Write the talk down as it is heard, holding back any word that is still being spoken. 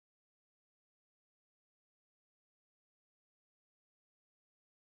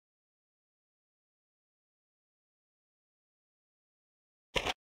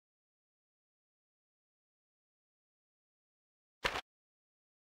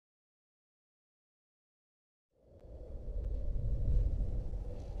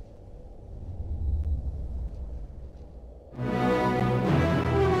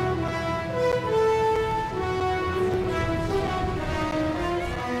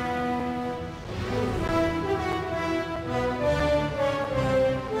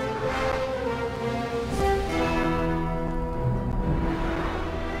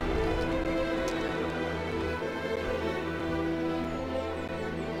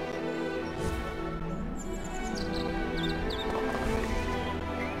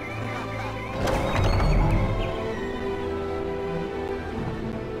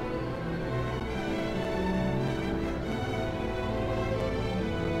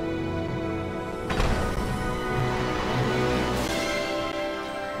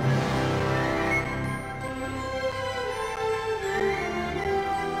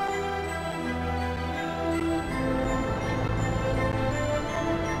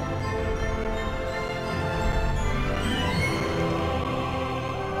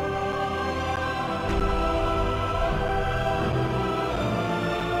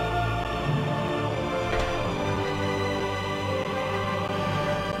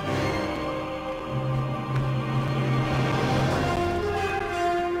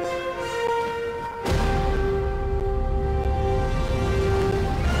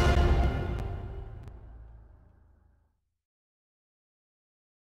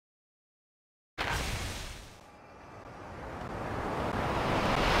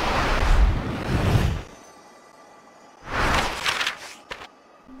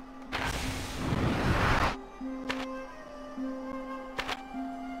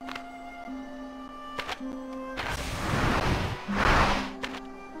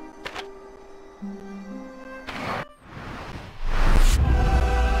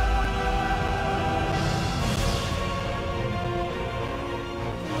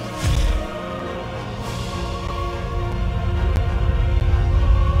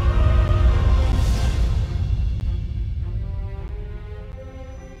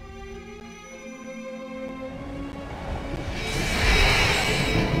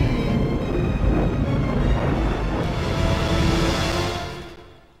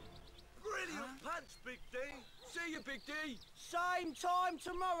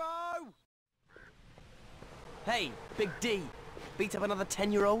tomorrow! Hey, Big D. Beat up another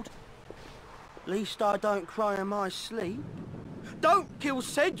 10-year-old? Least I don't cry in my sleep. Don't kill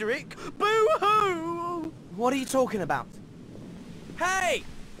Cedric! Boo-hoo! What are you talking about? Hey!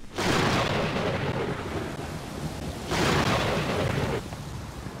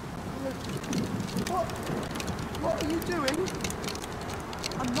 What are you doing?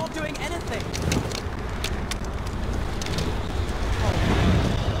 I'm not doing anything!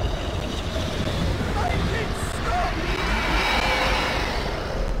 Make it stop!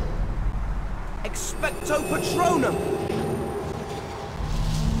 Expecto Patronum!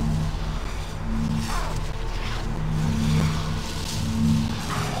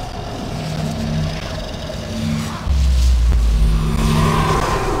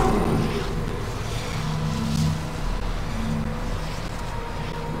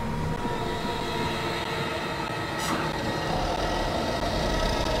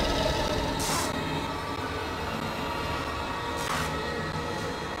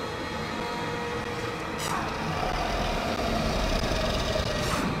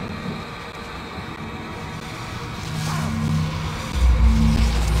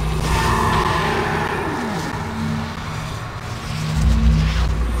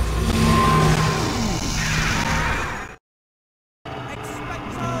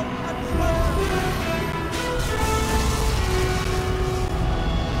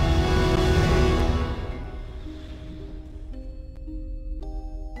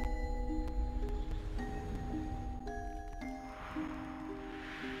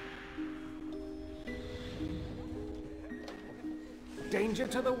 Danger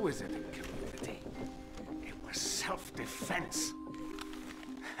to the wizarding community. It was self-defense.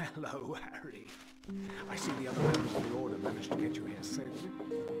 Hello, Harry. I see the other members of the Order managed to get you here safely.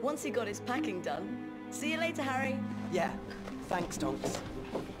 Once he got his packing done. See you later, Harry. Yeah, thanks, Tonks.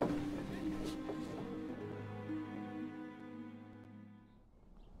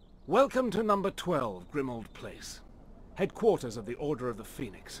 Welcome to number 12, Grimold Place. Headquarters of the Order of the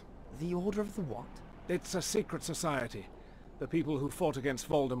Phoenix. The Order of the what? It's a secret society. The people who fought against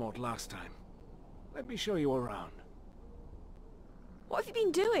Voldemort last time. Let me show you around. What have you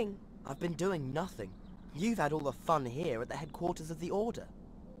been doing? I've been doing nothing. You've had all the fun here at the headquarters of the Order.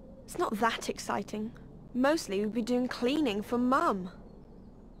 It's not that exciting. Mostly we've been doing cleaning for Mum.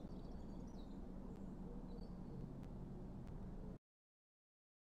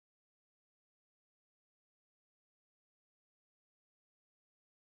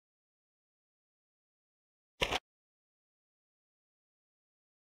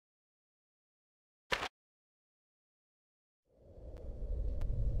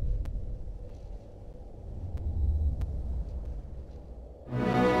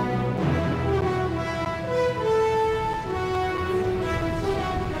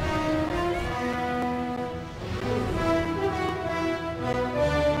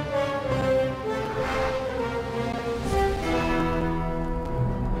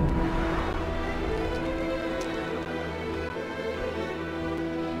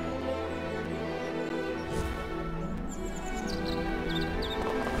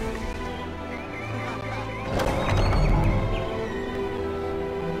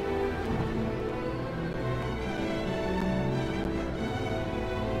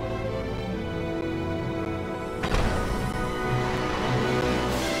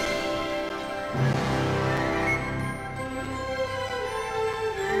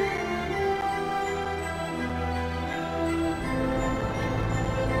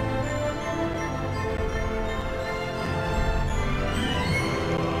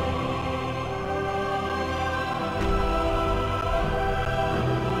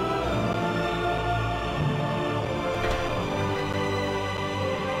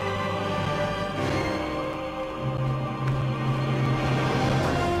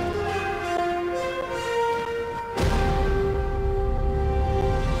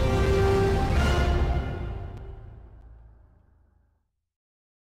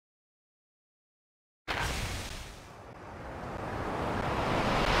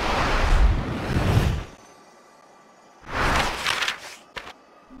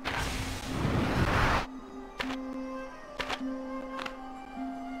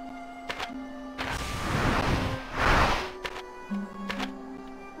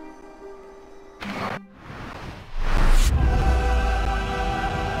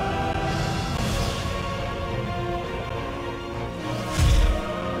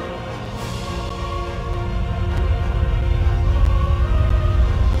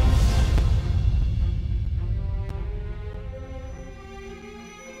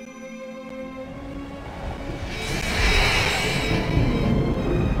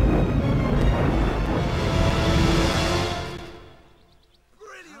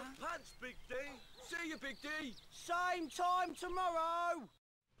 Big D. See you, Big D. Same time tomorrow.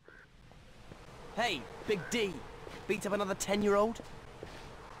 Hey, Big D. Beat up another 10-year-old?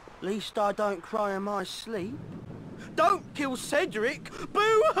 Least I don't cry in my sleep. Don't kill Cedric!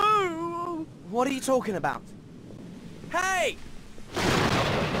 Boo-hoo! What are you talking about? Hey!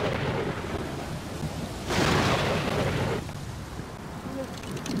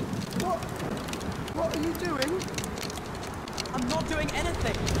 What are you doing? I'm not doing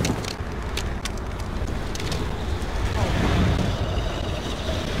anything!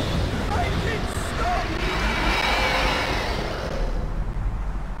 Make it stop!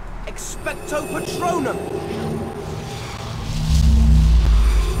 Expecto Patronum!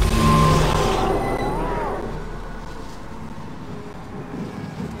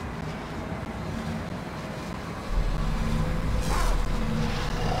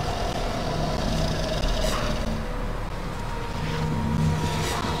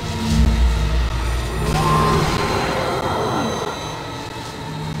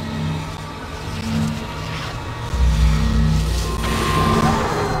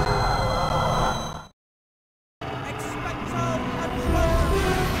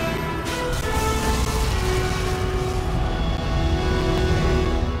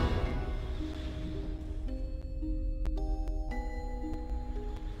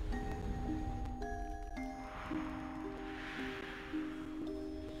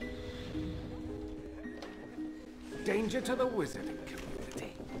 Danger to the wizarding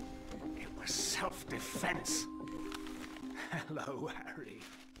community. It was self-defense. Hello, Harry.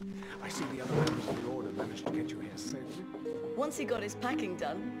 I see the other members of the Order managed to get you here safely. Once he got his packing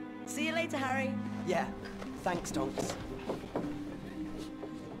done. See you later, Harry. Yeah, thanks, Tonks.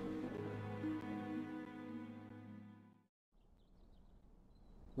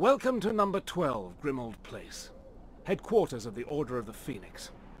 Welcome to number 12, Grimald Place. Headquarters of the Order of the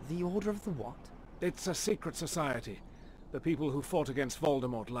Phoenix. The Order of the what? It's a secret society. The people who fought against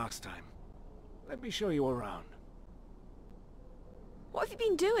Voldemort last time. Let me show you around. What have you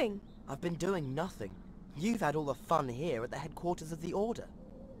been doing? I've been doing nothing. You've had all the fun here at the headquarters of the Order.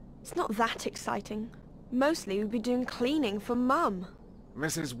 It's not that exciting. Mostly we've been doing cleaning for Mum.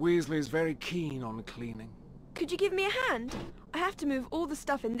 Mrs. Weasley's very keen on cleaning. Could you give me a hand? I have to move all the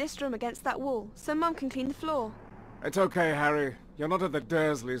stuff in this room against that wall, so Mum can clean the floor. It's okay, Harry. You're not at the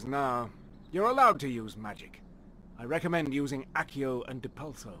Dursleys now. You're allowed to use magic. I recommend using Accio and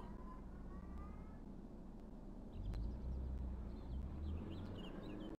Depulso.